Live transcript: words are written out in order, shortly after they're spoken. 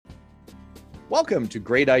Welcome to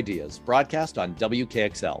Great Ideas, broadcast on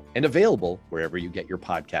WKXL and available wherever you get your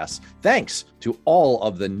podcasts. Thanks to all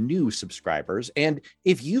of the new subscribers. And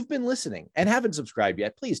if you've been listening and haven't subscribed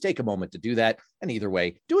yet, please take a moment to do that. And either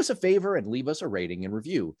way, do us a favor and leave us a rating and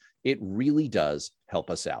review. It really does help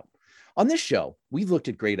us out. On this show, we've looked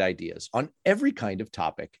at great ideas on every kind of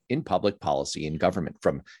topic in public policy and government,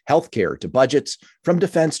 from healthcare to budgets, from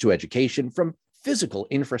defense to education, from physical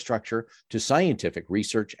infrastructure to scientific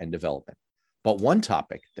research and development. But one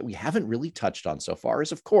topic that we haven't really touched on so far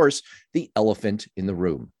is, of course, the elephant in the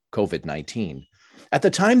room, COVID-19. At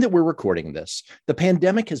the time that we're recording this, the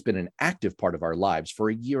pandemic has been an active part of our lives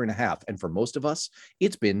for a year and a half. And for most of us,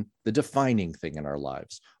 it's been the defining thing in our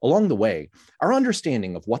lives. Along the way, our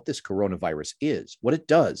understanding of what this coronavirus is, what it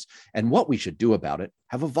does, and what we should do about it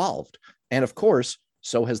have evolved. And of course,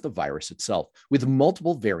 so has the virus itself, with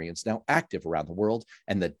multiple variants now active around the world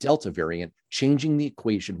and the Delta variant changing the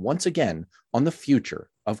equation once again on the future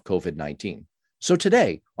of COVID-19. So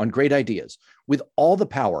today on Great Ideas, with all the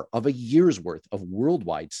power of a year's worth of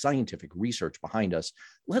worldwide scientific research behind us,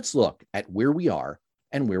 let's look at where we are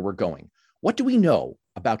and where we're going. What do we know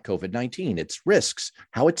about COVID-19, its risks,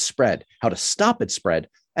 how it's spread, how to stop its spread,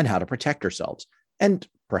 and how to protect ourselves? And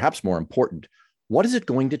perhaps more important, what is it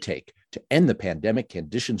going to take to end the pandemic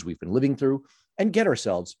conditions we've been living through and get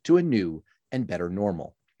ourselves to a new and better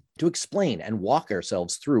normal? To explain and walk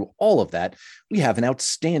ourselves through all of that, we have an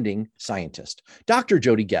outstanding scientist. Dr.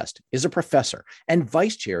 Jody Guest is a professor and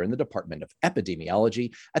vice chair in the Department of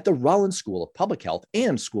Epidemiology at the Rollins School of Public Health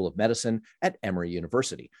and School of Medicine at Emory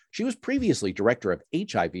University. She was previously director of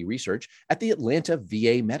HIV research at the Atlanta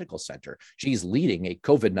VA Medical Center. She's leading a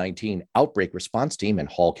COVID-19 outbreak response team in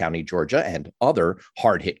Hall County, Georgia, and other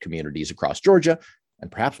hard-hit communities across Georgia.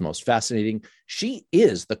 And perhaps most fascinating, she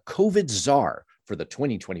is the COVID czar for the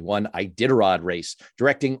 2021 Iditarod race,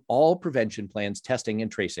 directing all prevention plans, testing,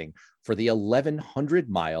 and tracing for the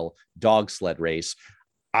 1,100-mile dog sled race.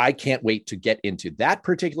 I can't wait to get into that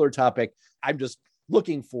particular topic. I'm just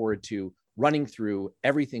looking forward to running through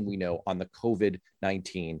everything we know on the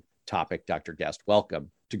COVID-19 topic. Dr. Guest,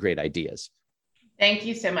 welcome to Great Ideas. Thank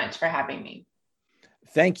you so much for having me.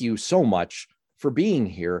 Thank you so much for being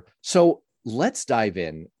here. So let's dive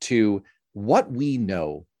in to what we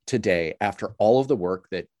know today after all of the work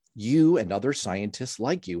that you and other scientists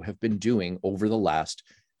like you have been doing over the last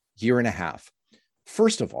year and a half.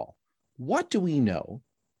 First of all, what do we know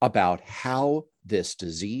about how this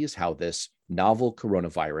disease, how this novel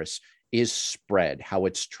coronavirus is spread, how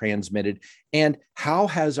it's transmitted, and how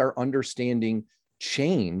has our understanding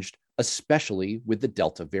changed, especially with the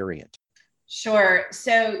Delta variant? Sure.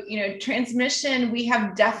 So, transmission, we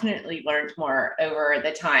have definitely learned more over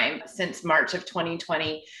the time since March of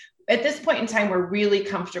 2020. At this point in time, we're really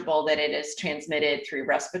comfortable that it is transmitted through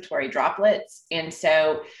respiratory droplets. And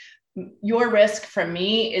so your risk from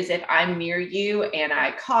me is if I'm near you and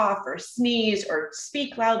I cough or sneeze or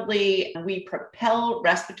speak loudly, we propel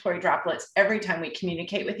respiratory droplets every time we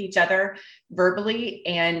communicate with each other verbally.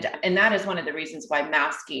 And that is one of the reasons why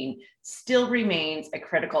masking still remains a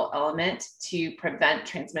critical element to prevent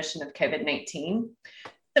transmission of COVID-19.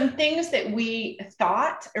 Some things that we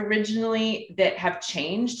thought originally that have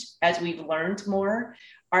changed as we've learned more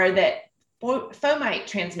are that fomite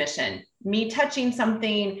transmission, me touching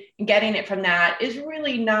something and getting it from that, is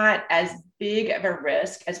really not as big of a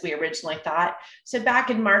risk as we originally thought. So back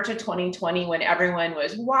in March of 2020, when everyone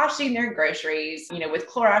was washing their groceries, with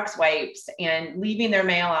Clorox wipes and leaving their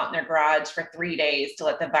mail out in their garage for 3 days to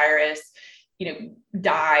let the virus,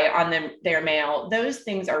 die on their mail, those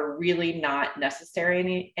things are really not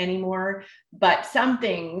necessary anymore. But some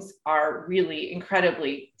things are really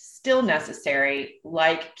incredibly still necessary,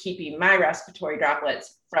 like keeping my respiratory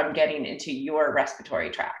droplets from getting into your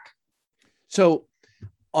respiratory tract. So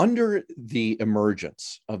under the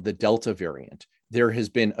emergence of the Delta variant, there has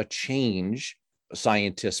been a change,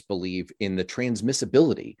 scientists believe, in the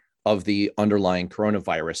transmissibility of the underlying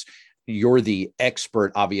coronavirus. You're the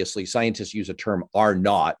expert, obviously. Scientists use a term R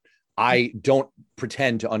naught. I don't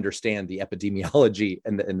pretend to understand the epidemiology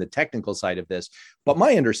and the technical side of this, but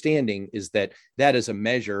my understanding is that that is a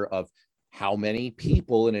measure of how many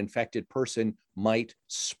people an infected person might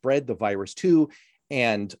spread the virus to.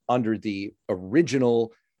 And under the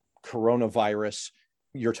original coronavirus,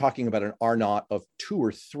 you're talking about an R naught of 2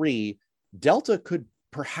 or 3. Delta could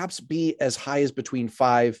perhaps be as high as between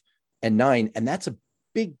 5 and 9, and that's a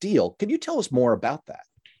big deal. Can you tell us more about that?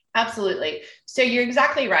 Absolutely. So you're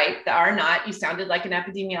exactly right. The R naught, you sounded like an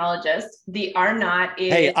epidemiologist. The R naught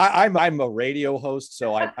is... Hey, I'm a radio host,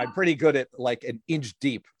 so I'm pretty good at like an inch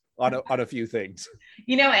deep on a few things.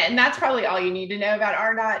 And that's probably all you need to know about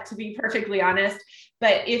R naught, to be perfectly honest.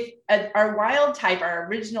 But if our wild type, our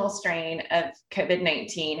original strain of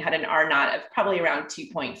COVID-19 had an R naught of probably around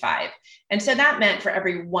 2.5. And so that meant for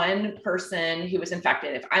every one person who was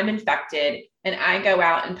infected, if I'm infected and I go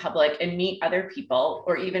out in public and meet other people,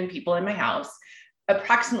 or even people in my house,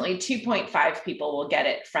 approximately 2.5 people will get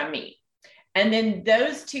it from me. And then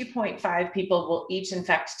those 2.5 people will each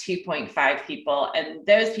infect 2.5 people, and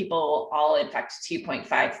those people will all infect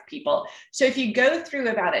 2.5 people. So if you go through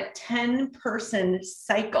about a 10-person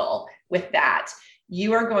cycle with that,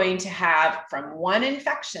 you are going to have, from one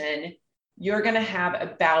infection, you're going to have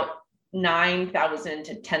about 9,000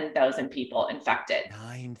 to 10,000 people infected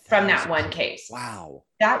 9,000 from that one case. Wow.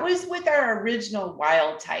 That was with our original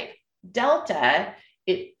wild type. Delta,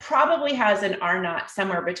 it probably has an R naught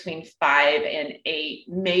somewhere between 5 and 8,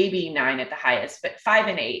 maybe 9 at the highest, but 5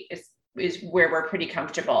 and 8 is where we're pretty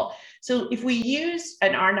comfortable. So if we use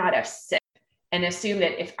an R naught of 6 and assume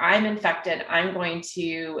that if I'm infected, I'm going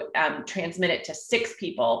to transmit it to 6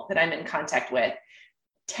 people that I'm in contact with,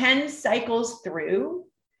 10 cycles through,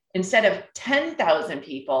 instead of 10,000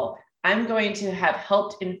 people, I'm going to have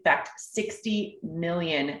helped infect 60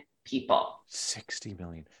 million people. 60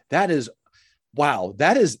 million. That is, wow.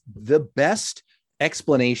 That is the best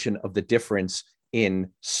explanation of the difference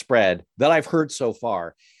in spread that I've heard so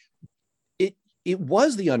far. It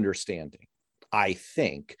was the understanding, I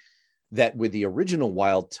think, that with the original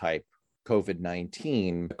wild type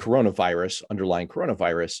COVID-19 coronavirus, underlying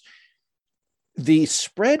coronavirus, the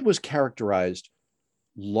spread was characterized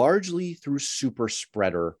largely through super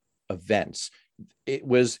spreader events. It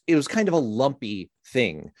was kind of a lumpy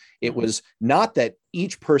thing. It was not that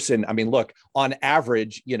each person, I mean, look, on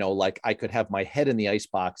average, like I could have my head in the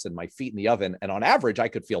icebox and my feet in the oven, and on average, I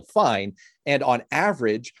could feel fine. And on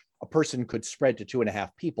average, a person could spread to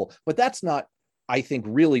 2.5 people. But that's not, I think,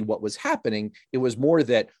 really what was happening. It was more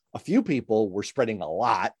that a few people were spreading a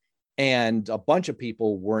lot and a bunch of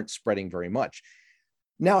people weren't spreading very much.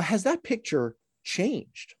 Now, has that picture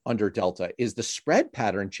changed under Delta? Is the spread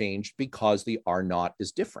pattern changed because the R naught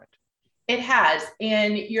is different? It has.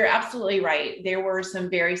 And you're absolutely right. There were some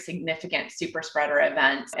very significant super spreader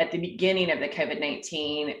events at the beginning of the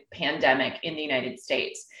COVID-19 pandemic in the United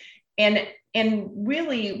States. And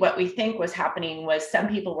really what we think was happening was some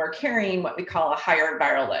people were carrying what we call a higher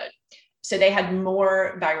viral load. So they had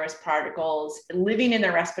more virus particles living in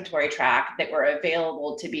their respiratory tract that were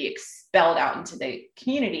available to be expelled out into the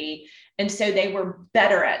community. And so they were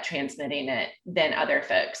better at transmitting it than other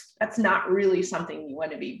folks. That's not really something you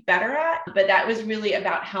want to be better at, but that was really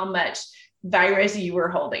about how much virus you were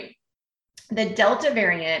holding. The Delta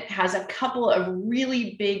variant has a couple of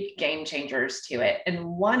really big game changers to it. And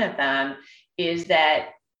one of them is that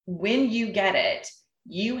when you get it,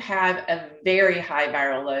 you have a very high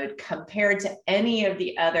viral load compared to any of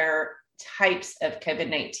the other types of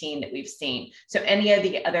COVID-19 that we've seen. So any of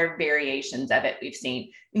the other variations of it we've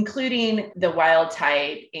seen, including the wild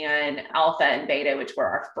type and alpha and beta, which were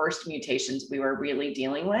our first mutations we were really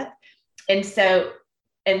dealing with. And so,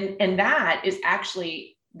 and that is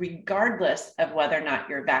actually regardless of whether or not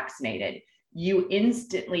you're vaccinated, you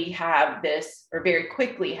instantly have this, or very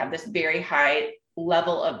quickly have this very high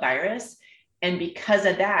level of virus. And because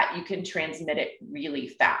of that, you can transmit it really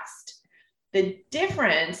fast. The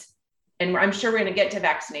difference, and I'm sure we're going to get to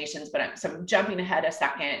vaccinations, but I'm jumping ahead a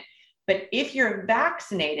second. But if you're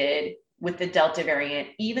vaccinated with the Delta variant,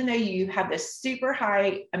 even though you have this super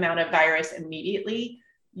high amount of virus immediately,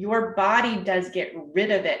 your body does get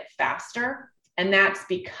rid of it faster. And that's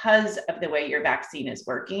because of the way your vaccine is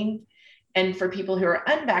working. And for people who are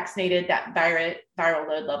unvaccinated, that viral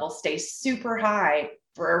load level stays super high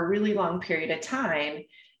for a really long period of time,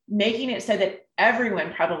 making it so that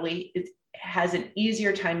everyone probably has an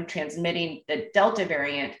easier time transmitting the Delta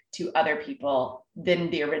variant to other people than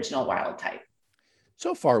the original wild type.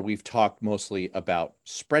 So far, we've talked mostly about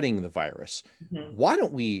spreading the virus. Mm-hmm. Why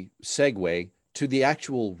don't we segue to the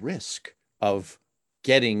actual risk of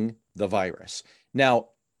getting the virus? Now,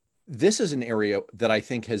 this is an area that I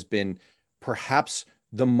think has been perhaps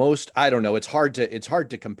the most, I don't know, it's hard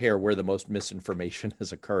to compare where the most misinformation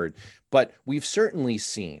has occurred, but we've certainly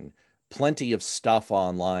seen plenty of stuff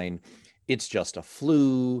online. It's just a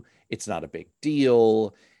flu, it's not a big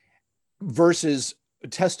deal, versus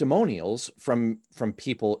testimonials from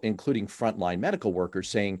people, including frontline medical workers,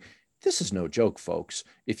 saying, this is no joke, folks.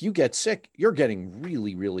 If you get sick, you're getting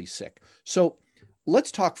really, really sick. So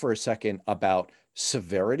let's talk for a second about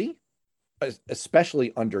severity,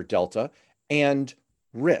 especially under Delta, and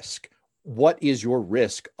risk. What is your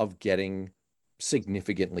risk of getting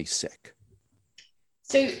significantly sick?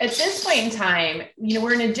 So at this point in time,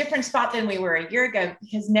 we're in a different spot than we were a year ago,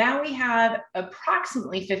 because now we have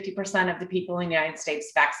approximately 50% of the people in the United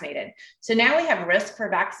States vaccinated. So now we have risk for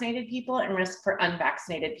vaccinated people and risk for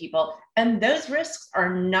unvaccinated people. And those risks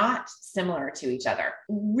are not similar to each other.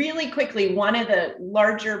 Really quickly, one of the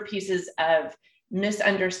larger pieces of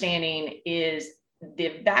misunderstanding is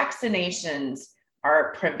the vaccinations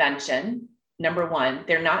are prevention. Number one,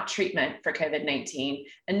 they're not treatment for COVID-19.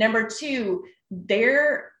 And number two,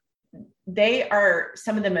 they are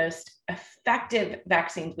some of the most effective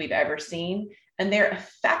vaccines we've ever seen. And their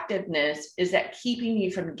effectiveness is at keeping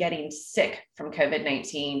you from getting sick from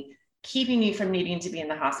COVID-19, keeping you from needing to be in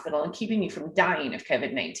the hospital, and keeping you from dying of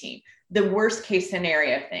COVID-19, the worst case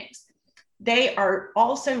scenario things. They are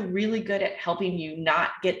also really good at helping you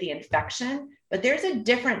not get the infection, but there's a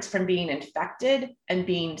difference from being infected and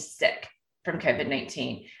being sick from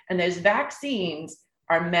COVID-19. And those vaccines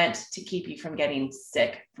are meant to keep you from getting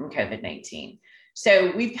sick from COVID-19.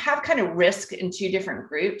 So we have kind of risk in two different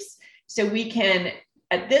groups. So we can,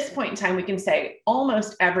 at this point in time, we can say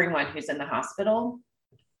almost everyone who's in the hospital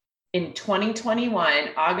in 2021,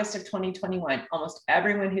 August of 2021, almost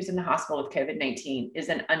everyone who's in the hospital with COVID-19 is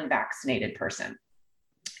an unvaccinated person.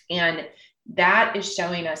 And that is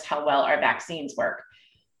showing us how well our vaccines work.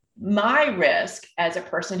 My risk as a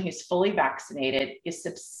person who's fully vaccinated is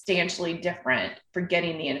substantially different for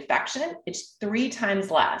getting the infection. It's 3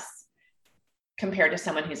 times less compared to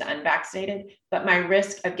someone who's unvaccinated, but my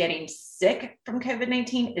risk of getting sick from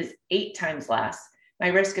COVID-19 is 8 times less. My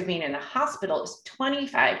risk of being in the hospital is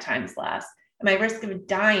 25 times less. And my risk of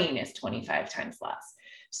dying is 25 times less.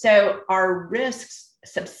 So our risks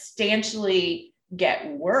substantially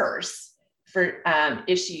get worse for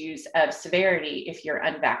issues of severity if you're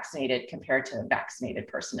unvaccinated compared to a vaccinated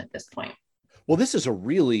person at this point. Well, this is a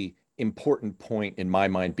really important point in my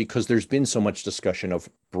mind, because there's been so much discussion of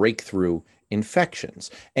breakthrough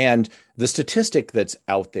infections. And the statistic that's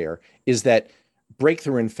out there is that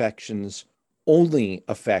breakthrough infections only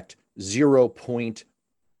affect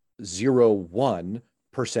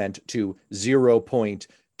 0.01% to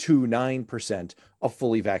 0.29% of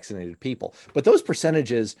fully vaccinated people. But those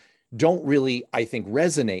percentages don't really, I think,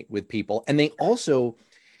 resonate with people. And they also,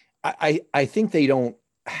 I think they don't,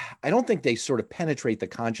 I don't think they sort of penetrate the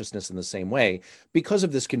consciousness in the same way, because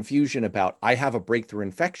of this confusion about, I have a breakthrough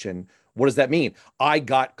infection. What does that mean? I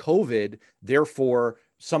got COVID, therefore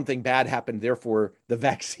something bad happened, therefore the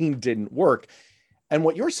vaccine didn't work. And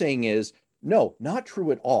what you're saying is, no, not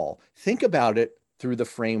true at all. Think about it through the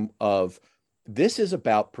frame of, this is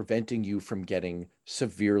about preventing you from getting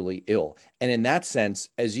severely ill. And in that sense,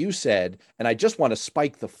 as you said, and I just want to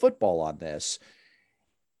spike the football on this,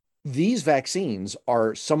 these vaccines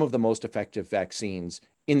are some of the most effective vaccines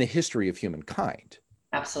in the history of humankind.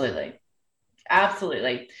 Absolutely.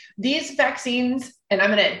 Absolutely. These vaccines, and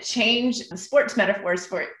I'm going to change sports metaphors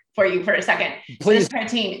for you for a second. Please.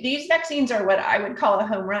 These vaccines are what I would call a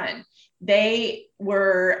home run. They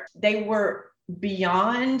were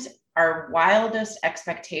beyond our wildest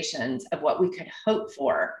expectations of what we could hope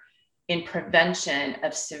for in prevention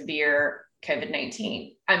of severe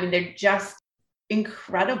COVID-19. I mean, they're just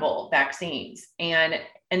incredible vaccines, and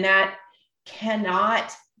that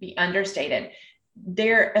cannot be understated.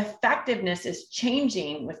 Their effectiveness is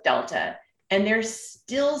changing with Delta, and they're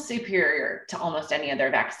still superior to almost any other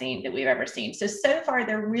vaccine that we've ever seen. So far,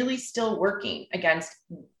 they're really still working against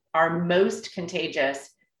our most contagious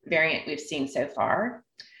variant we've seen so far.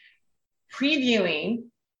 Previewing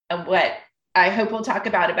what I hope we'll talk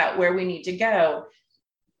about where we need to go,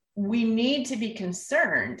 we need to be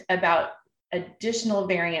concerned about additional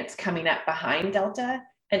variants coming up behind Delta,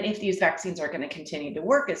 and if these vaccines are going to continue to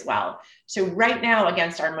work as well. So right now,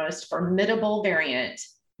 against our most formidable variant,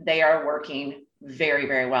 they are working very,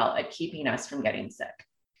 very well at keeping us from getting sick.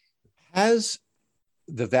 Has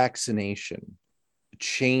the vaccination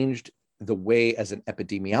changed the way, as an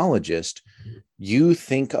epidemiologist, you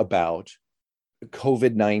think about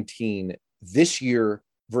COVID-19 this year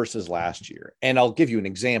versus last year? And I'll give you an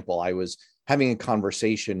example. I was having a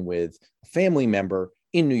conversation with a family member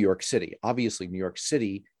in New York City. Obviously, New York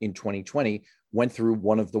City in 2020 went through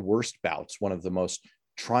one of the worst bouts, one of the most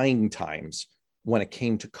trying times when it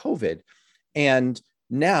came to COVID. And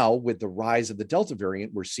now, with the rise of the Delta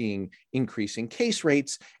variant, we're seeing increasing case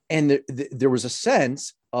rates. And there was a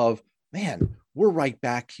sense of, man, we're right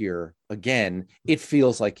back here again. It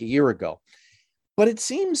feels like a year ago. But it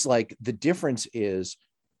seems like the difference is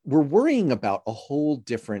we're worrying about a whole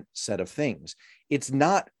different set of things. It's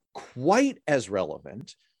not quite as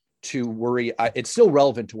relevant to worry. It's still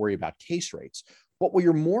relevant to worry about case rates. But what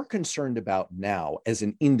you're more concerned about now as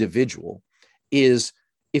an individual is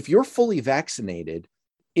if you're fully vaccinated,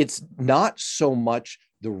 it's not so much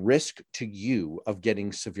the risk to you of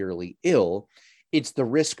getting severely ill, it's the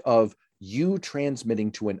risk of you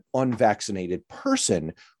transmitting to an unvaccinated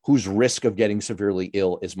person whose risk of getting severely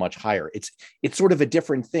ill is much higher. It's sort of a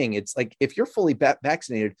different thing. It's like if you're fully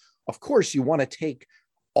vaccinated, of course you want to take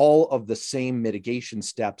all of the same mitigation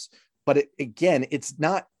steps, but again, it's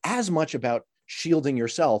not as much about shielding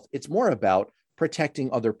yourself. It's more about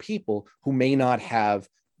protecting other people who may not have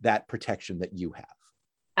that protection that you have.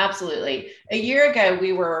 Absolutely. A year ago,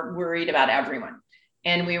 we were worried about everyone.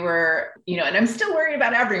 And we were, and I'm still worried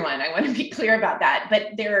about everyone. I want to be clear about that.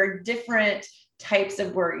 But there are different types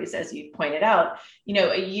of worries, as you pointed out.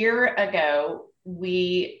 A year ago,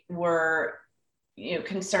 we were,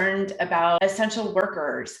 concerned about essential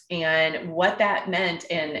workers and what that meant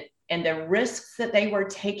and the risks that they were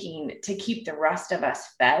taking to keep the rest of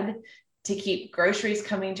us fed, to keep groceries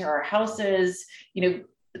coming to our houses.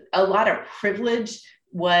 A lot of privilege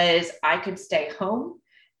was I could stay home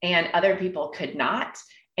and other people could not.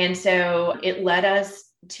 And so it led us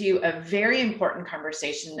to a very important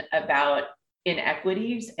conversation about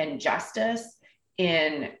inequities and justice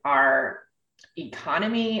in our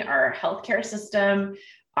economy, our healthcare system,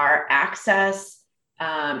 our access,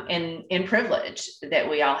 and privilege that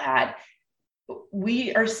we all had.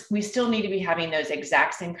 We still need to be having those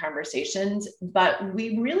exact same conversations, but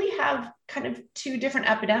we really have kind of two different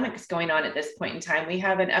epidemics going on at this point in time. We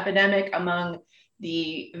have an epidemic among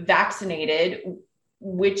the vaccinated,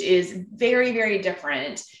 which is very, very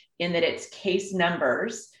different in that it's case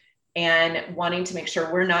numbers and wanting to make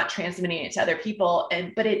sure we're not transmitting it to other people.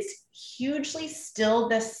 But it's hugely still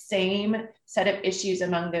the same set of issues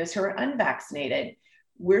among those who are unvaccinated.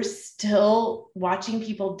 We're still watching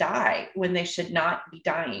people die when they should not be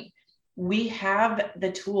dying. We have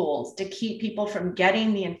the tools to keep people from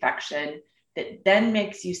getting the infection that then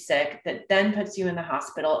makes you sick, that then puts you in the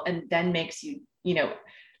hospital, and then makes you,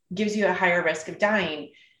 gives you a higher risk of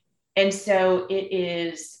dying. And so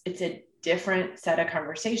it's a different set of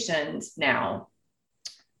conversations now.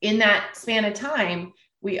 In that span of time,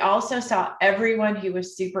 we also saw everyone who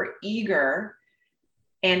was super eager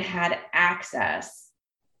and had access,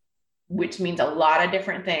 which means a lot of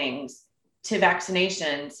different things, to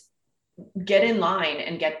vaccinations, get in line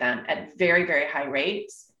and get them at very, very high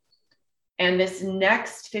rates. And this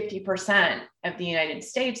next 50% of the United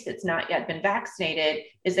States that's not yet been vaccinated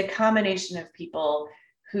is a combination of people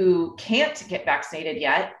who can't get vaccinated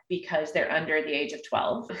yet because they're under the age of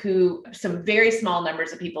 12, some very small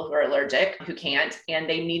numbers of people who are allergic, who can't, and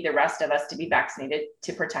they need the rest of us to be vaccinated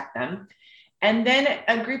to protect them. And then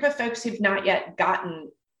a group of folks who've not yet gotten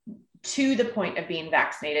to the point of being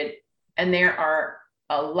vaccinated. And there are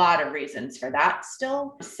a lot of reasons for that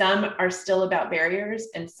still. Some are still about barriers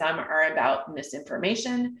and some are about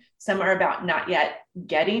misinformation. Some are about not yet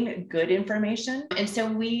getting good information. And so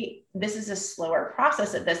this is a slower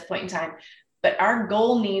process at this point in time, but our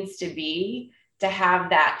goal needs to be to have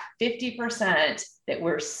that 50% that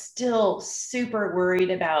we're still super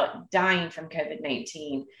worried about dying from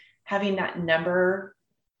COVID-19, having that number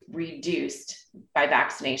reduced by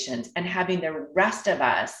vaccinations and having the rest of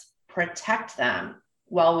us protect them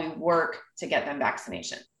while we work to get them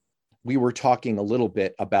vaccination. We were talking a little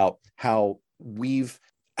bit about how we've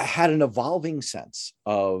had an evolving sense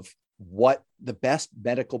of what the best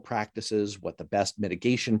medical practices, what the best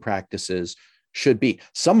mitigation practices should be.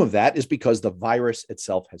 Some of that is because the virus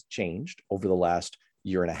itself has changed over the last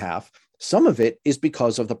year and a half. Some of it is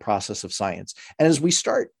because of the process of science. And as we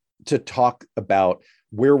start to talk about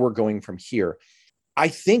where we're going from here, I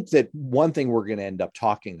think that one thing we're going to end up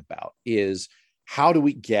talking about is how do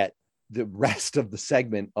we get the rest of the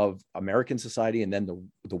segment of American society and then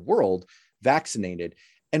the world vaccinated.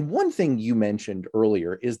 And one thing you mentioned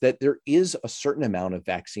earlier is that there is a certain amount of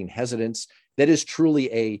vaccine hesitance that is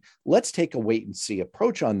truly let's take a wait and see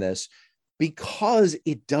approach on this, because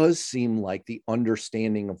it does seem like the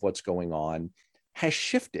understanding of what's going on has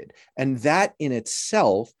shifted. And that in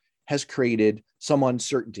itself has created some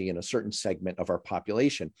uncertainty in a certain segment of our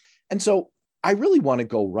population. And so I really want to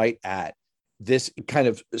go right at this kind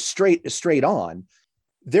of straight on.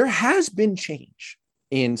 There has been change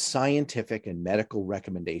in scientific and medical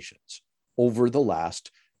recommendations over the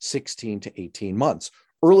last 16 to 18 months.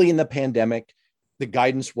 Early in the pandemic, the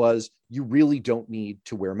guidance was you really don't need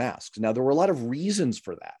to wear masks. Now, there were a lot of reasons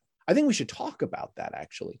for that. I think we should talk about that,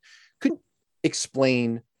 actually. Could you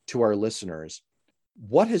explain to our listeners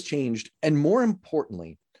what has changed? And more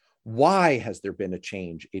importantly, why has there been a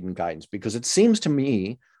change in guidance? Because it seems to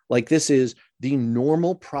me like this is the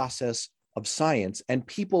normal process of science, and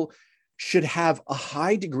people should have a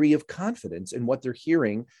high degree of confidence in what they're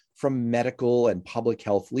hearing from medical and public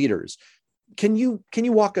health leaders. Can you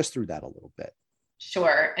walk us through that a little bit?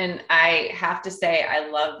 Sure. And I have to say, I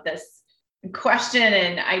love this question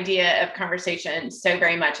and idea of conversation so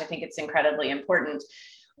very much. I think it's incredibly important.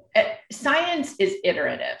 Science is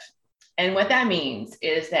iterative. And what that means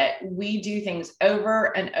is that we do things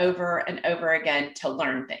over and over and over again to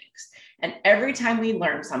learn things. And every time we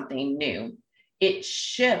learn something new, it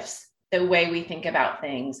shifts the way we think about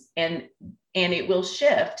things, and it will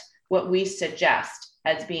shift what we suggest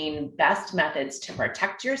as being best methods to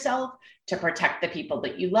protect yourself, to protect the people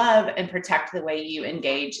that you love, and protect the way you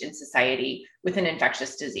engage in society with an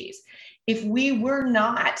infectious disease. If we were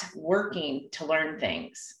not working to learn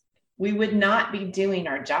things, we would not be doing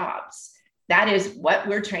our jobs. That is what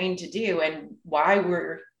we're trained to do and why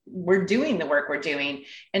we're doing the work we're doing.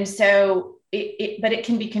 And so but it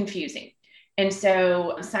can be confusing. And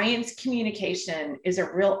so science communication is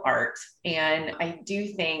a real art. And I do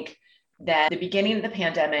think that the beginning of the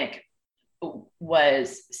pandemic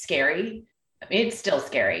was scary. It's still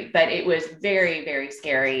scary, but it was very, very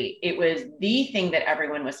scary. It was the thing that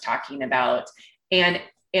everyone was talking about. And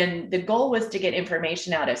the goal was to get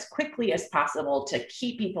information out as quickly as possible to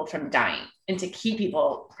keep people from dying and to keep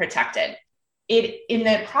people protected. In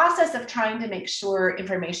the process of trying to make sure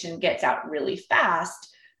information gets out really fast,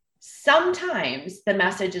 sometimes the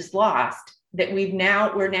message is lost that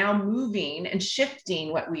we're now moving and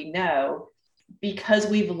shifting what we know because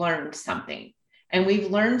we've learned something. And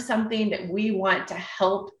we've learned something that we want to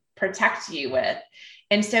help protect you with.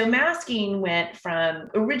 And so masking went from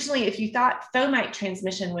originally, if you thought fomite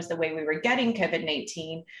transmission was the way we were getting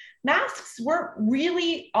COVID-19, masks weren't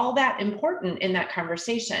really all that important in that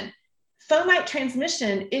conversation. Fomite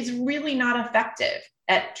transmission is really not effective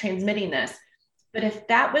at transmitting this. But if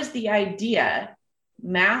that was the idea,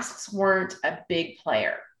 masks weren't a big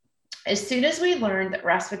player. As soon as we learned that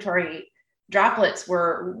respiratory droplets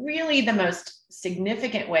were really the most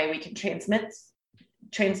significant way we can transmit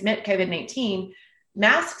COVID-19,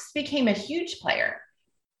 masks became a huge player.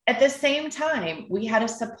 At the same time, we had a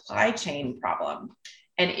supply chain problem.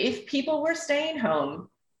 And if people were staying home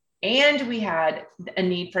and we had a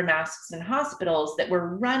need for masks in hospitals that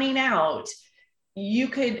were running out, you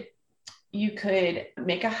could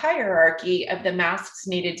make a hierarchy of the masks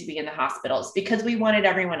needed to be in the hospitals because we wanted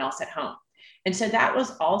everyone else at home. And so that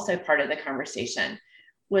was also part of the conversation.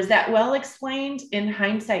 Was that well explained in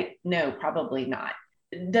hindsight? No, probably not.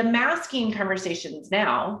 The masking conversations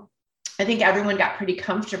now, I think everyone got pretty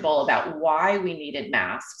comfortable about why we needed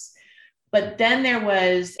masks. But then there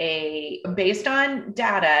was based on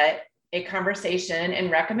data, a conversation and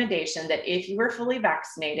recommendation that if you were fully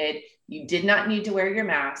vaccinated, you did not need to wear your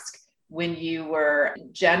mask when you were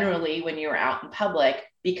out in public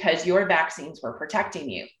because your vaccines were protecting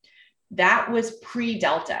you. That was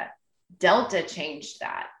pre-Delta. Delta changed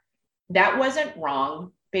that. That wasn't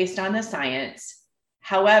wrong based on the science.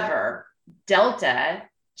 However, Delta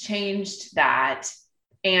changed that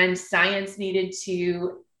and science needed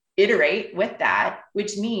to iterate with that,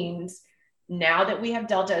 which means now that we have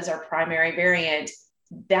Delta as our primary variant,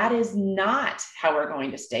 that is not how we're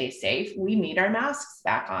going to stay safe. We need our masks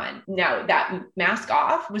back on. Now, that mask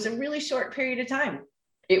off was a really short period of time.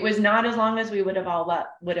 It was not as long as we would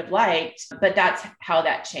have liked, but that's how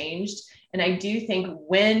that changed. And I do think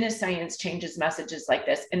when science changes messages like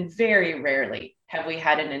this, and very rarely have we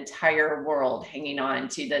had an entire world hanging on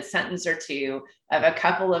to the sentence or two of a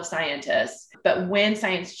couple of scientists, but when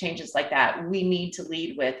science changes like that, we need to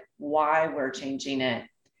lead with why we're changing it.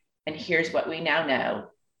 And here's what we now know.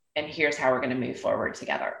 And here's how we're going to move forward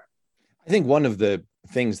together. I think one of the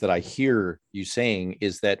things that I hear you saying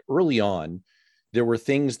is that early on, there were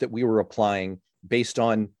things that we were applying based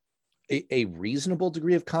on a reasonable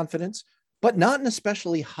degree of confidence, but not an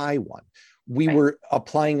especially high one. We were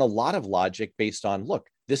applying a lot of logic based on, look,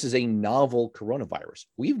 this is a novel coronavirus.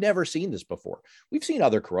 We've never seen this before. We've seen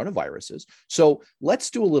other coronaviruses. So let's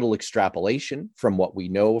do a little extrapolation from what we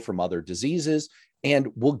know from other diseases, and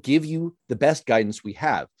we'll give you the best guidance we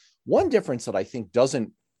have. One difference that I think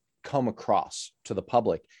doesn't come across to the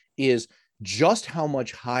public is just how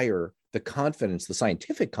much higher the confidence, the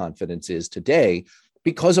scientific confidence is today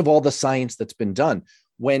because of all the science that's been done.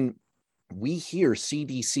 When we hear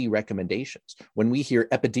CDC recommendations, when we hear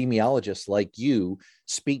epidemiologists like you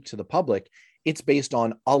speak to the public, it's based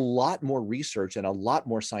on a lot more research and a lot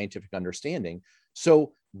more scientific understanding.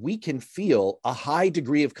 So we can feel a high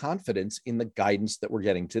degree of confidence in the guidance that we're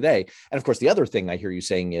getting today. And of course, the other thing I hear you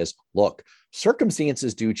saying is, look,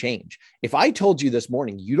 circumstances do change. If I told you this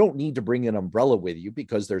morning, you don't need to bring an umbrella with you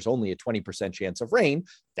because there's only a 20% chance of rain,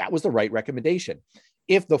 that was the right recommendation.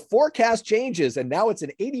 If the forecast changes and now it's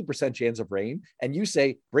an 80% chance of rain and you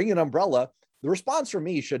say, bring an umbrella, the response from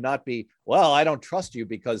me should not be, well, I don't trust you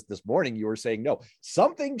because this morning you were saying no.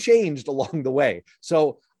 Something changed along the way.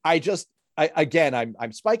 So I'm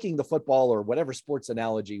spiking the football or whatever sports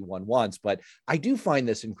analogy one wants, but I do find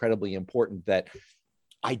this incredibly important that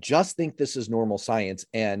I just think this is normal science.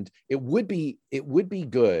 And it would be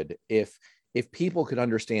good if people could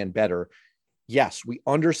understand better. Yes, we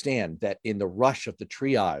understand that in the rush of the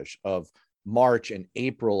triage of March and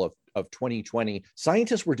April of 2020,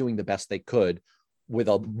 scientists were doing the best they could with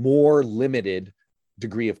a more limited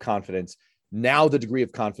degree of confidence. Now the degree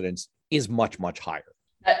of confidence is much, much higher.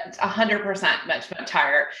 100% much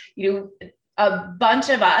higher. A bunch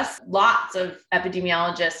of us, lots of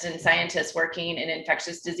epidemiologists and scientists working in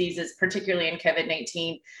infectious diseases, particularly in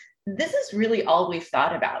COVID-19, this is really all we've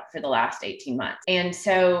thought about for the last 18 months. And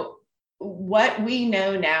so what we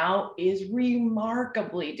know now is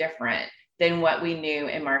remarkably different than what we knew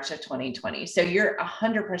in March of 2020. So you're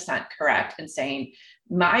 100% correct in saying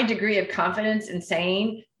my degree of confidence in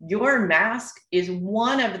saying your mask is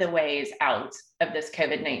one of the ways out of this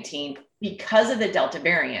COVID-19 because of the Delta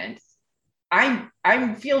variant.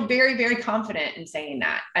 I feel very, very confident in saying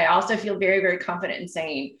that. I also feel very, very confident in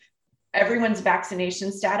saying everyone's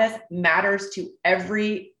vaccination status matters to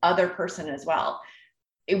every other person as well.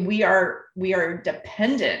 We are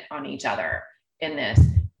dependent on each other in this.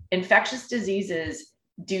 Infectious diseases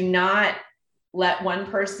do not let one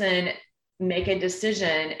person make a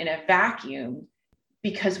decision in a vacuum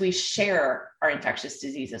because we share our infectious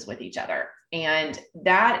diseases with each other. And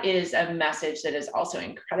that is a message that is also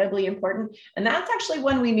incredibly important. And that's actually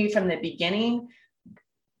one we knew from the beginning.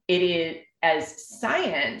 It is, as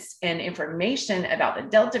science and information about the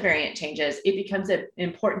Delta variant changes, it becomes an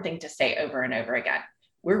important thing to say over and over again.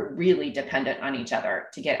 We're really dependent on each other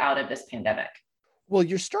to get out of this pandemic. Well,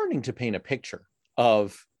 you're starting to paint a picture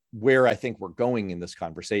of where I think we're going in this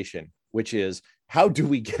conversation, which is how do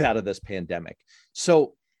we get out of this pandemic?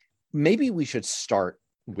 So maybe we should start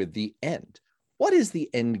with the end. What is the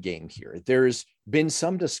end game here? There's been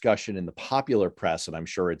some discussion in the popular press, and I'm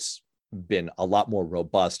sure it's been a lot more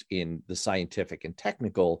robust in the scientific and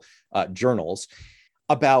technical journals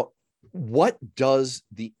about what does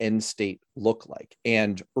the end state look like?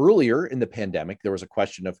 And earlier in the pandemic, there was a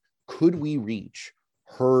question of, could we reach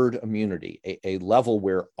herd immunity, a level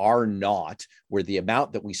where where the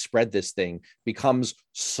amount that we spread this thing becomes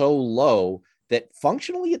so low that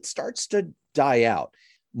functionally it starts to die out.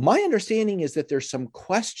 My understanding is that there's some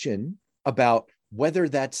question about whether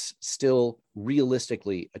that's still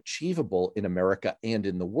realistically achievable in America and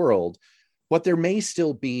in the world, but there may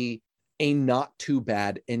still be a not too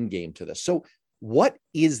bad end game to this. So what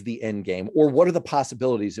is the end game, or what are the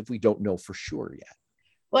possibilities if we don't know for sure yet?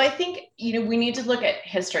 Well, I think, we need to look at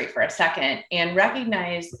history for a second and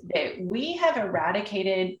recognize that we have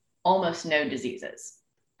eradicated almost no diseases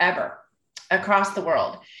ever across the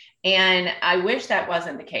world. And I wish that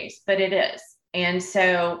wasn't the case, but it is. And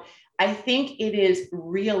so I think it is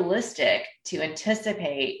realistic to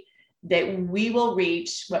anticipate that we will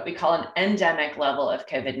reach what we call an endemic level of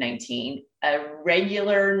COVID-19, a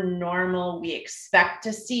regular, normal, we expect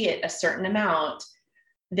to see it a certain amount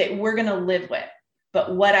that we're going to live with.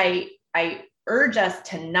 But what I urge us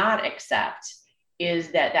to not accept is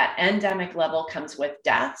that endemic level comes with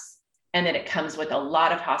deaths, and that it comes with a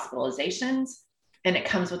lot of hospitalizations, and it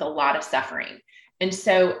comes with a lot of suffering. And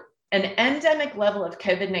so an endemic level of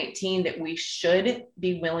COVID-19 that we should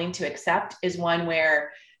be willing to accept is one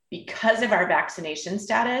where, because of our vaccination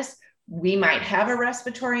status, we might have a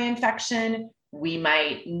respiratory infection. We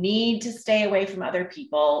might need to stay away from other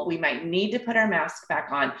people. We might need to put our mask back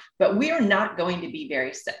on, but we are not going to be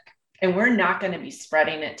very sick. And we're not going to be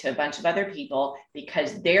spreading it to a bunch of other people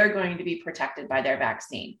because they're going to be protected by their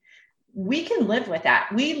vaccine. We can live with that.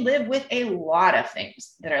 We live with a lot of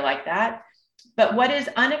things that are like that. But what is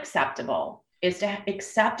unacceptable is to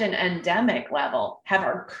accept an endemic level, have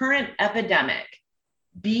our current epidemic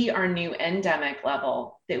be our new endemic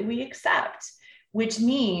level that we accept, which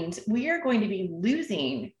means we are going to be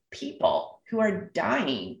losing people who are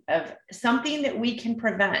dying of something that we can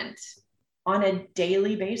prevent on a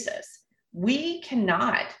daily basis. We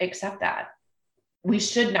cannot accept that. We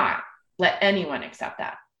should not let anyone accept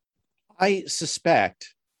that. I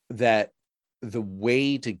suspect that the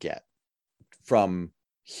way to get from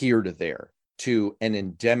here to there to an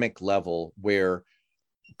endemic level where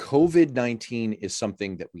COVID-19 is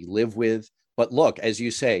something that we live with. But look, as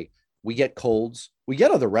you say, we get colds, we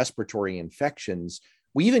get other respiratory infections,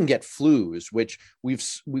 we even get flus, which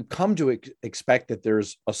we've come to expect that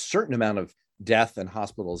there's a certain amount of death and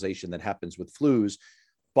hospitalization that happens with flus,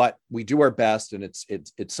 but we do our best, and it's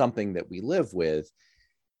something that we live with.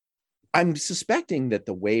 I'm suspecting that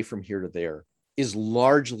the way from here to there is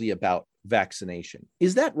largely about vaccination.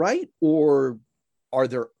 Is that right? Or are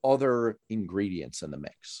there other ingredients in the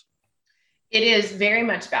mix? It is very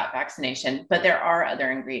much about vaccination, but there are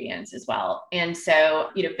other ingredients as well. And so,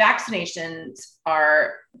 vaccinations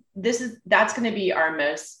that's going to be our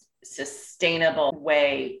most sustainable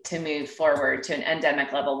way to move forward to an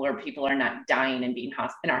endemic level where people are not dying and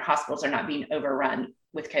and our hospitals are not being overrun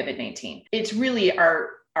with COVID-19. It's really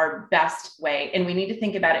our best way. And we need to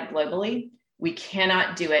think about it globally. We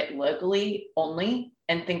cannot do it locally only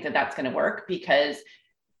and think that that's going to work, because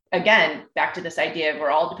again, back to this idea of we're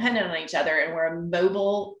all dependent on each other and we're a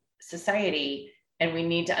mobile society, and we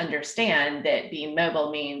need to understand that being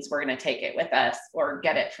mobile means we're going to take it with us or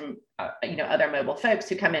get it from other mobile folks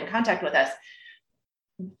who come in contact with us.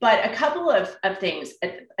 But a couple of things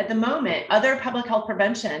at the moment, other public health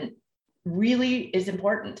prevention really is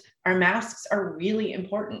important. Our masks are really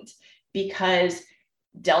important because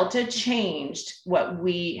Delta changed what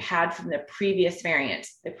we had from the previous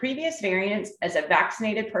variants. The previous variants, as a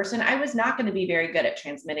vaccinated person, I was not going to be very good at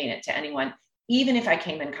transmitting it to anyone, even if I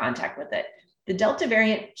came in contact with it. The Delta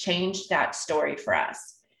variant changed that story for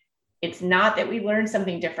us. It's not that we learned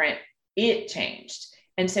something different, it changed.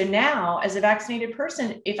 And so now, as a vaccinated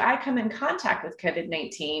person, if I come in contact with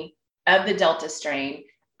COVID-19 of the Delta strain,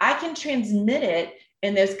 I can transmit it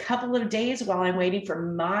in those couple of days while I'm waiting for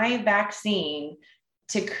my vaccine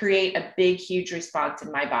to create a big, huge response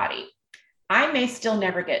in my body. I may still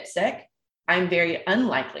never get sick. I'm very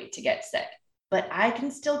unlikely to get sick, but I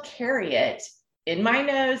can still carry it in my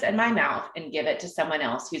nose and my mouth and give it to someone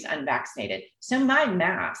else who's unvaccinated. So my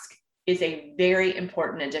mask is a very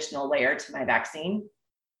important additional layer to my vaccine.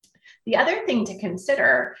 The other thing to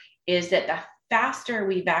consider is that the faster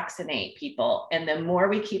we vaccinate people and the more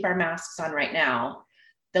we keep our masks on right now,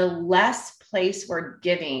 the less place we're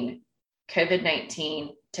giving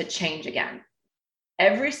COVID-19 to change again.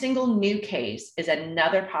 Every single new case is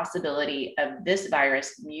another possibility of this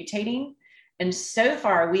virus mutating. And so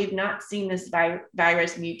far, we've not seen this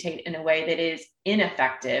virus mutate in a way that is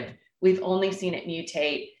ineffective. We've only seen it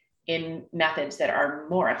mutate in methods that are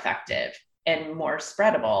more effective and more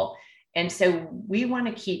spreadable. And so we want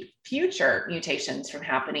to keep future mutations from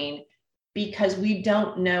happening because we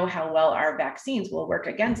don't know how well our vaccines will work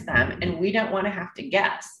against them. And we don't want to have to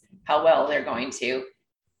guess how well they're going to.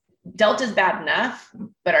 Delta's bad enough,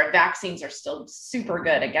 but our vaccines are still super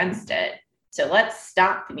good against it. So let's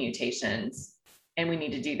stop the mutations. And we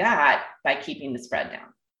need to do that by keeping the spread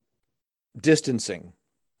down. Distancing,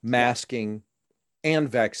 masking, and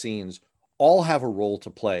vaccines all have a role to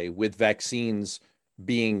play, with vaccines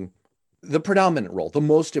being the predominant role, the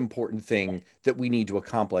most important thing that we need to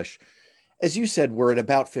accomplish. As you said, we're at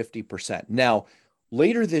about 50%. Now,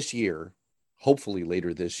 later this year, hopefully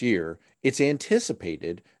later this year, it's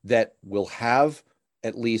anticipated that we'll have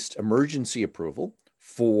at least emergency approval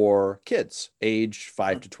for kids age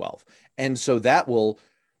 5 to 12. And so that will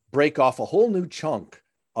break off a whole new chunk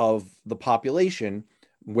of the population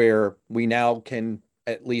where we now can,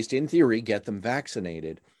 at least in theory, get them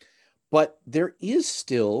vaccinated. But there is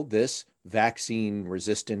still this vaccine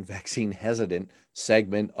resistant, vaccine hesitant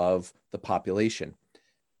segment of the population.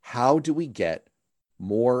 How do we get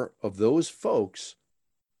more of those folks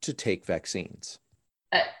to take vaccines?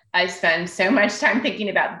 I spend so much time thinking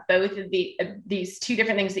about both of these two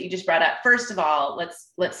different things that you just brought up. First of all,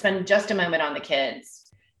 let's spend just a moment on the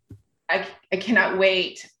kids. I cannot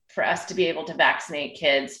wait for us to be able to vaccinate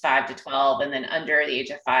kids 5 to 12 and then under the age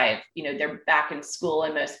of 5. They're back in school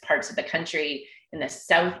in most parts of the country. In the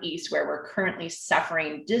Southeast, where we're currently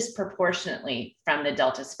suffering disproportionately from the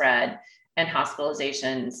Delta spread and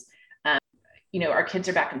hospitalizations, our kids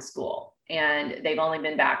are back in school and they've only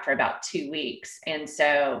been back for about 2 weeks. And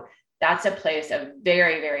so that's a place of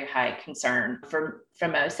very, very high concern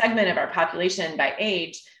from a segment of our population by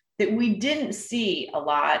age that we didn't see a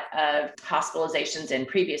lot of hospitalizations in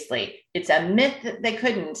previously. It's a myth that they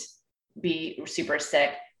couldn't be super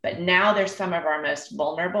sick, but now they're some of our most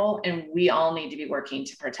vulnerable, and we all need to be working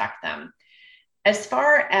to protect them. As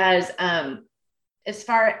far as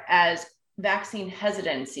vaccine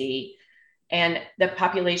hesitancy and the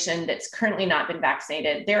population that's currently not been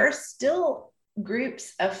vaccinated, there are still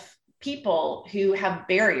groups of people who have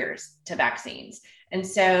barriers to vaccines. And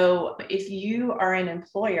so if you are an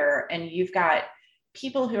employer and you've got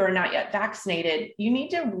people who are not yet vaccinated, you need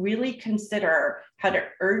to really consider how to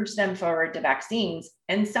urge them forward to vaccines.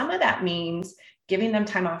 And some of that means giving them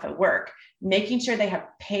time off at work, making sure they have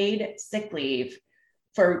paid sick leave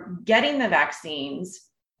for getting the vaccines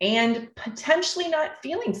and potentially not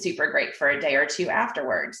feeling super great for a day or two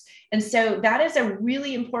afterwards. And so that is a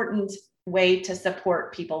really important way to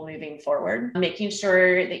support people moving forward, making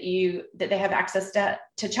sure that they have access to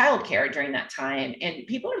childcare during that time. And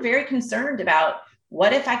people are very concerned about,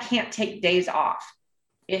 what if I can't take days off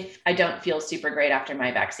if I don't feel super great after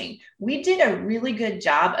my vaccine? We did a really good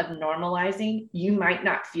job of normalizing you might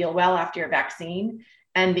not feel well after your vaccine.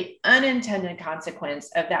 And the unintended consequence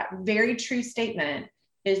of that very true statement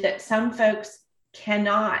is that some folks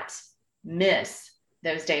cannot miss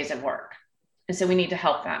those days of work. And so we need to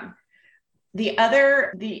help them.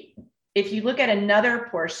 If you look at another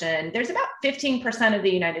portion, there's about 15% of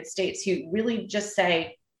the United States who really just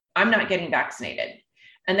say, I'm not getting vaccinated.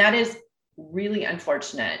 And that is really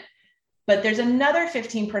unfortunate. But there's another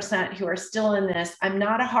 15% who are still in this, I'm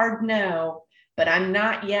not a hard no, but I'm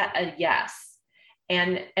not yet a yes.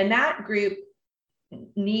 And that group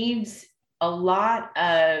needs a lot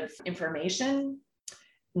of information,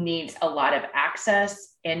 needs a lot of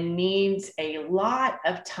access, and needs a lot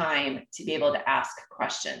of time to be able to ask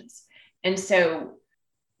questions. And so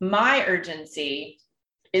my urgency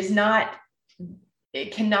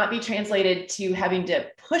it cannot be translated to having to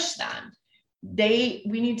push them. We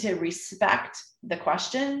need to respect the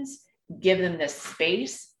questions, give them the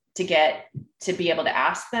space to be able to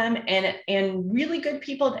ask them, and really good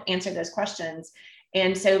people to answer those questions.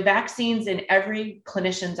 And so vaccines in every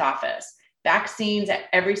clinician's office, vaccines at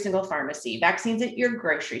every single pharmacy, vaccines at your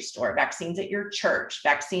grocery store, vaccines at your church,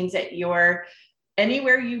 vaccines at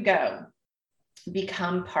anywhere you go,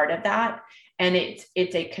 become part of that. And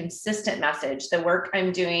it's a consistent message. The work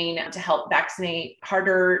I'm doing to help vaccinate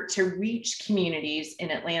harder to reach communities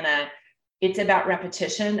in Atlanta, it's about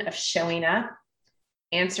repetition of showing up,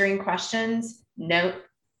 answering questions, them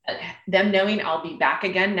knowing I'll be back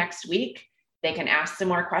again next week. They can ask some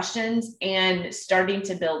more questions and starting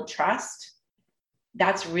to build trust.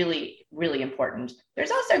 That's really, really important.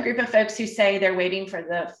 There's also a group of folks who say they're waiting for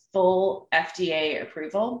the full FDA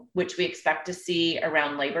approval, which we expect to see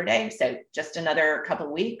around Labor Day. So just another couple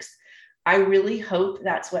of weeks. I really hope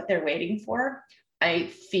that's what they're waiting for. I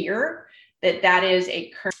fear that is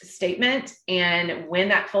a current statement. And when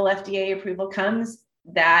that full FDA approval comes,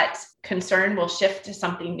 that concern will shift to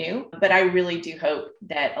something new. But I really do hope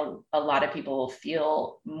that a lot of people will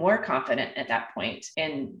feel more confident at that point,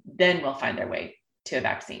 and then we'll find their way to a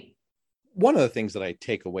vaccine. One of the things that I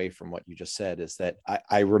take away from what you just said is that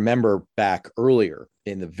I remember back earlier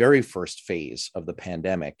in the very first phase of the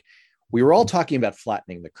pandemic, we were all talking about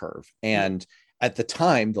flattening the curve. And at the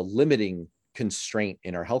time, the limiting constraint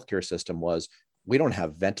in our healthcare system was we don't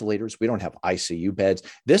have ventilators, we don't have ICU beds.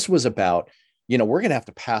 This was about, we're going to have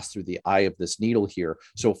to pass through the eye of this needle here.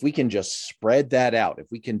 So if we can just spread that out, if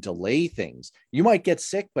we can delay things, you might get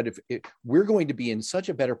sick, but if we're going to be in such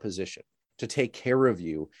a better position to take care of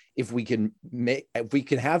you if we can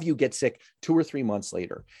have you get sick 2 or 3 months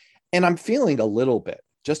later. And I'm feeling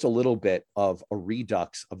just a little bit of a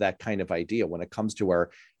redux of that kind of idea when it comes to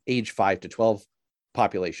our age 5 to 12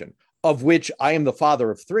 population, of which I am the father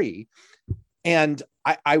of 3. And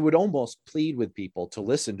I would almost plead with people to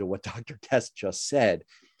listen to what Dr. Guest just said.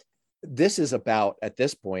 This is about, at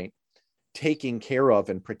this point, taking care of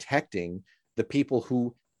and protecting the people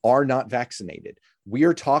who are not vaccinated. We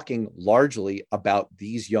are talking largely about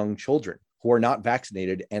these young children who are not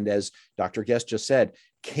vaccinated. And as Dr. Guest just said,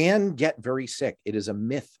 can get very sick. It is a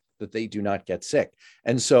myth that they do not get sick.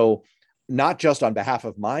 And so not just on behalf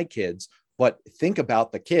of my kids, but think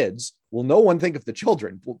about the kids. Will no one think of the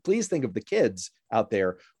children? Well, please think of the kids out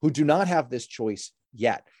there who do not have this choice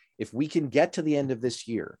yet. If we can get to the end of this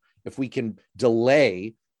year, if we can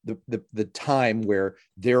delay the time where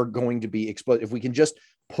they're going to be exposed, if we can just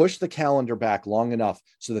push the calendar back long enough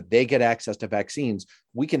so that they get access to vaccines,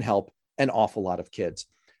 we can help an awful lot of kids.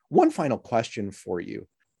 One final question for you.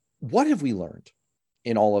 What have we learned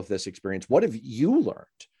in all of this experience? What have you learned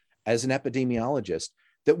as an epidemiologist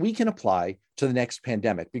that we can apply to the next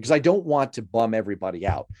pandemic? Because I don't want to bum everybody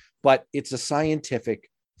out, but it's a scientific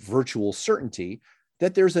virtual certainty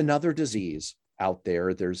that there's another disease out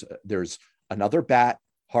there. There's another bat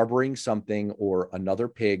harboring something, or another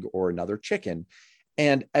pig, or another chicken.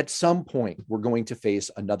 And at some point, we're going to face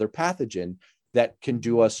another pathogen that can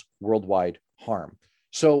do us worldwide harm.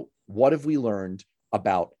 So what have we learned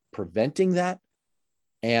about preventing that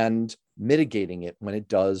and mitigating it when it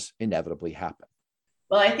does inevitably happen?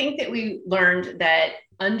 Well, I think that we learned that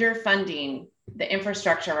underfunding the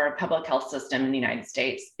infrastructure of our public health system in the United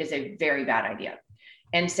States is a very bad idea.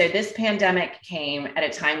 And so this pandemic came at a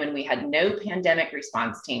time when we had no pandemic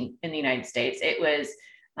response team in the United States. It was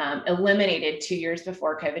eliminated 2 years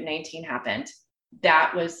before COVID-19 happened.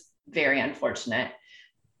 That was very unfortunate.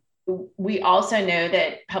 We also know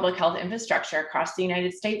that public health infrastructure across the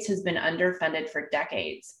United States has been underfunded for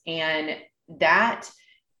decades, and that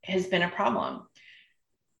has been a problem.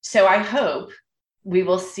 So I hope we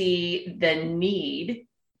will see the need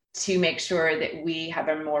to make sure that we have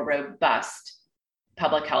a more robust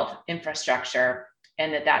public health infrastructure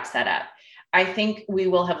and that that's set up. I think we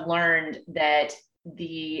will have learned that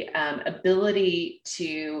the ability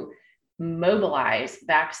to mobilize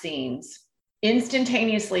vaccines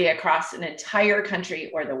instantaneously across an entire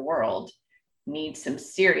country or the world needs some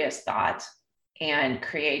serious thought and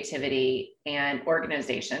creativity and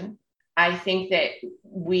organization. I think that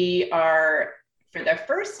we are, for the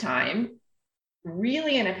first time,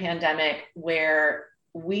 really in a pandemic where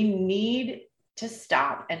we need to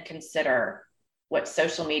stop and consider what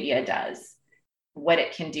social media does, what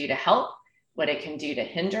it can do to help, what it can do to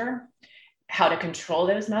hinder, how to control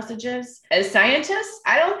those messages. As scientists,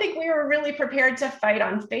 I don't think we were really prepared to fight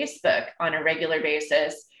on Facebook on a regular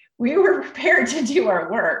basis. We were prepared to do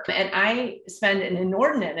our work. And I spend an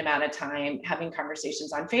inordinate amount of time having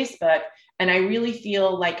conversations on Facebook. And I really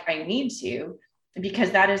feel like I need to,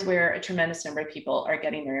 because that is where a tremendous number of people are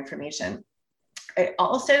getting their information. I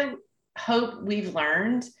also hope we've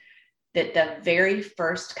learned that the very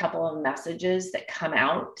first couple of messages that come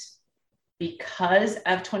out, because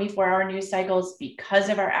of 24-hour news cycles, because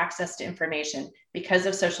of our access to information, because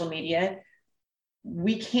of social media,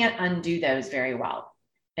 we can't undo those very well.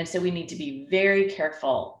 And so we need to be very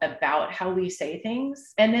careful about how we say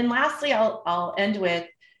things. And then lastly, I'll end with,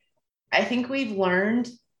 I think we've learned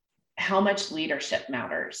how much leadership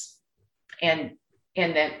matters. And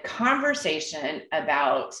the conversation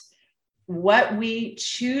about what we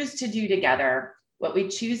choose to do together, what we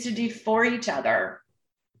choose to do for each other,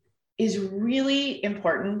 is really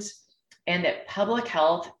important, and that public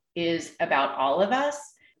health is about all of us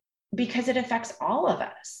because it affects all of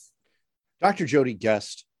us. Dr. Jody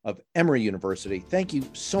Guest of Emory University, thank you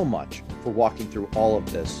so much for walking through all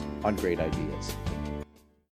of this on Great Ideas.